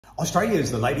Australia is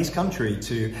the latest country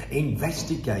to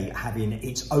investigate having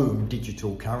its own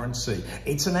digital currency.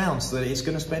 It's announced that it's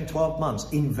going to spend 12 months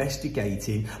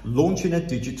investigating launching a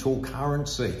digital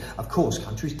currency. Of course,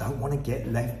 countries don't want to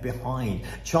get left behind.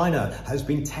 China has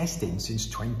been testing since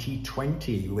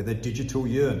 2020 with a digital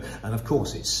yuan. And of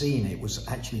course, it was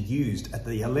actually used at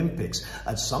the Olympics.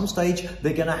 At some stage,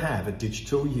 they're going to have a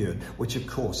digital yuan, which of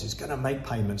course is going to make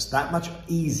payments that much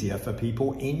easier for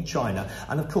people in China.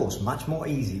 And of course, much more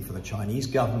easy for the Chinese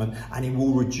government, and it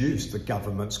will reduce the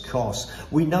government's costs.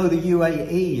 We know the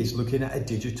UAE is looking at a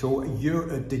digital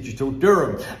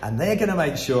dirham, and they're going to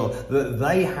make sure that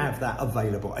they have that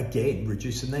available, again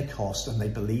reducing their costs, and they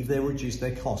believe they'll reduce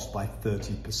their costs by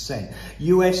 30%.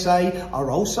 USA are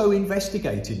also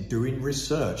investigating, doing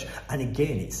research, and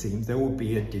again it seems there will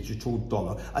be a digital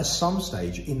dollar at some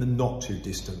stage in the not too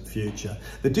distant future.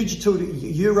 The digital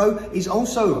euro is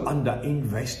also under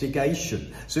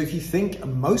investigation. So if you think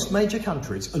most major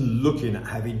countries are looking at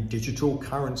having digital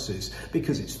currencies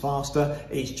because it's faster,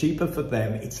 it's cheaper for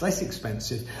them, it's less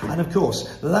expensive, and of course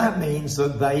that means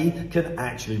that they can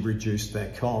actually reduce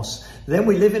their costs. Then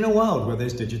we live in a world where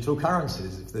there's digital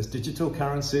currencies. If there's digital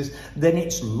currencies, then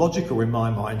it's logical in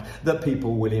my mind that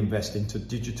people will invest into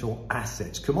digital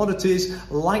assets. Commodities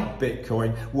like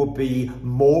Bitcoin will be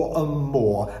more and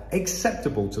more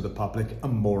acceptable to the public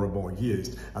and more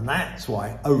used. And that's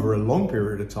why over a long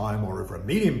period of time, or over a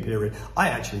medium period, I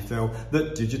actually feel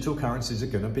that digital currencies are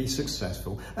going to be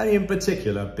successful. And in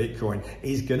particular, Bitcoin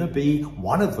is going to be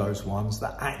one of those ones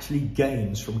that actually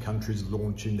gains from countries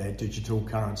launching their digital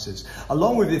currencies.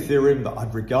 Along with Ethereum, that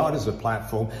I'd regard as a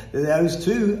platform, those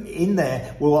two in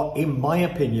there will, in my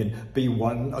opinion, be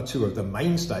one or two of the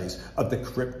mainstays of the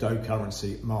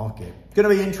cryptocurrency market. Going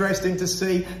to be interesting to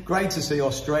see. Great to see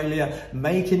Australia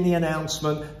making the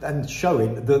announcement and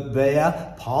showing that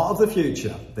they're part of the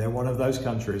future. They're one of those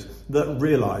countries that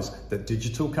realise that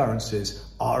digital currencies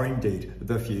are indeed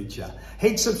the future.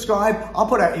 Hit subscribe. I'll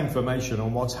put out information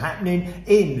on what's happening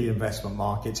in the investment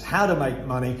markets, how to make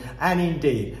money, and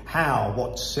indeed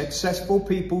what successful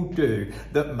people do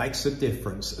that makes a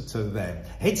difference to them.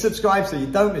 Hit subscribe so you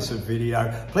don't miss a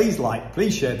video. Please like,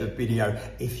 please share the video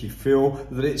if you feel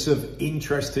that it's of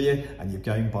interest to you and you're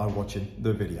going by watching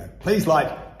the video. Please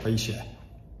like, please share.